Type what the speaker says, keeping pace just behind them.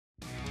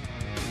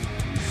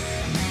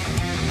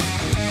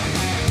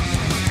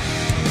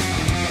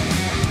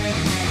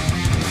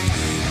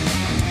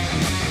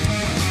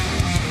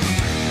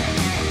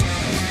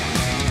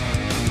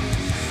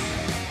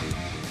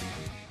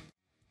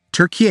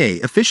Türkiye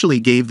officially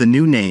gave the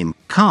new name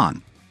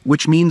KAAN,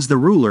 which means the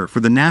ruler for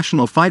the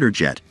national fighter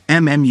jet,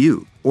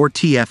 MMU, or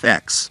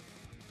TFX.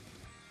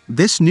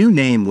 This new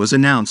name was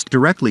announced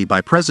directly by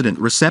President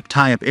Recep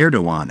Tayyip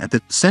Erdogan at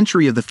the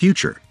Century of the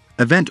Future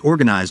event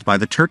organized by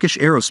the Turkish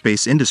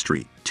Aerospace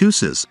Industry,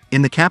 TUSAS,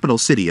 in the capital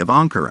city of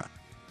Ankara.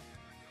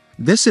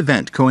 This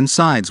event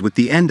coincides with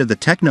the end of the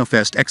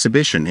Teknofest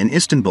exhibition in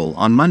Istanbul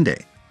on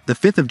Monday, the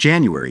 5th of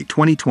January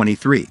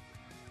 2023.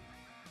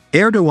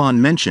 Erdogan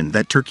mentioned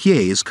that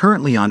Türkiye is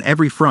currently on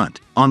every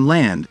front, on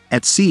land,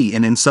 at sea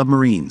and in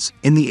submarines,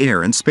 in the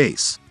air and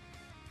space.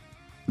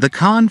 The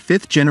KAAN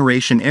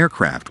 5th-generation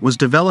aircraft was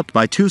developed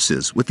by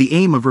TUSAS with the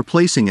aim of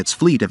replacing its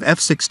fleet of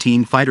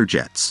F-16 fighter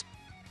jets.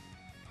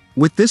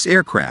 With this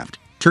aircraft,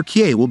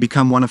 Türkiye will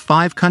become one of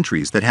 5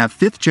 countries that have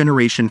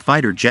 5th-generation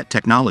fighter jet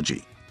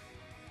technology.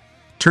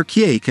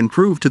 Türkiye can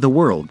prove to the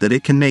world that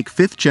it can make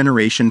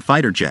 5th-generation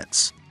fighter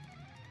jets.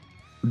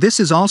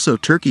 This is also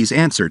Turkey's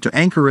answer to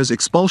Ankara's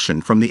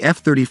expulsion from the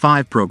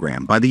F-35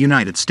 program by the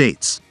United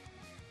States.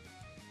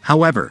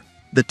 However,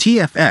 the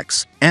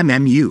TFX,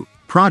 MMU,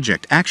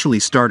 project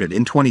actually started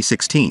in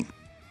 2016.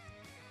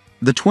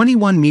 The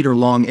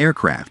 21-meter-long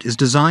aircraft is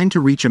designed to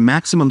reach a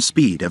maximum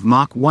speed of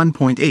Mach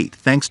 1.8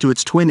 thanks to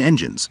its twin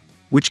engines,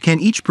 which can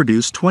each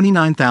produce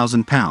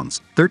 29,000 pounds,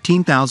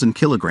 13,000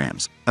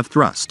 kilograms, of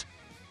thrust.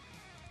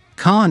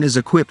 KAAN is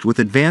equipped with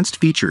advanced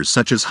features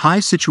such as high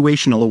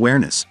situational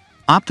awareness,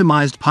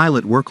 optimized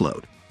pilot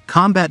workload,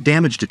 combat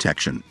damage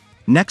detection,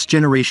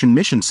 next-generation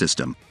mission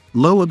system,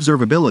 low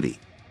observability,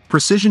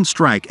 precision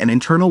strike and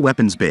internal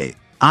weapons bay,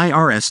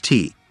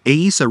 IRST,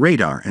 AESA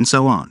radar and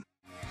so on.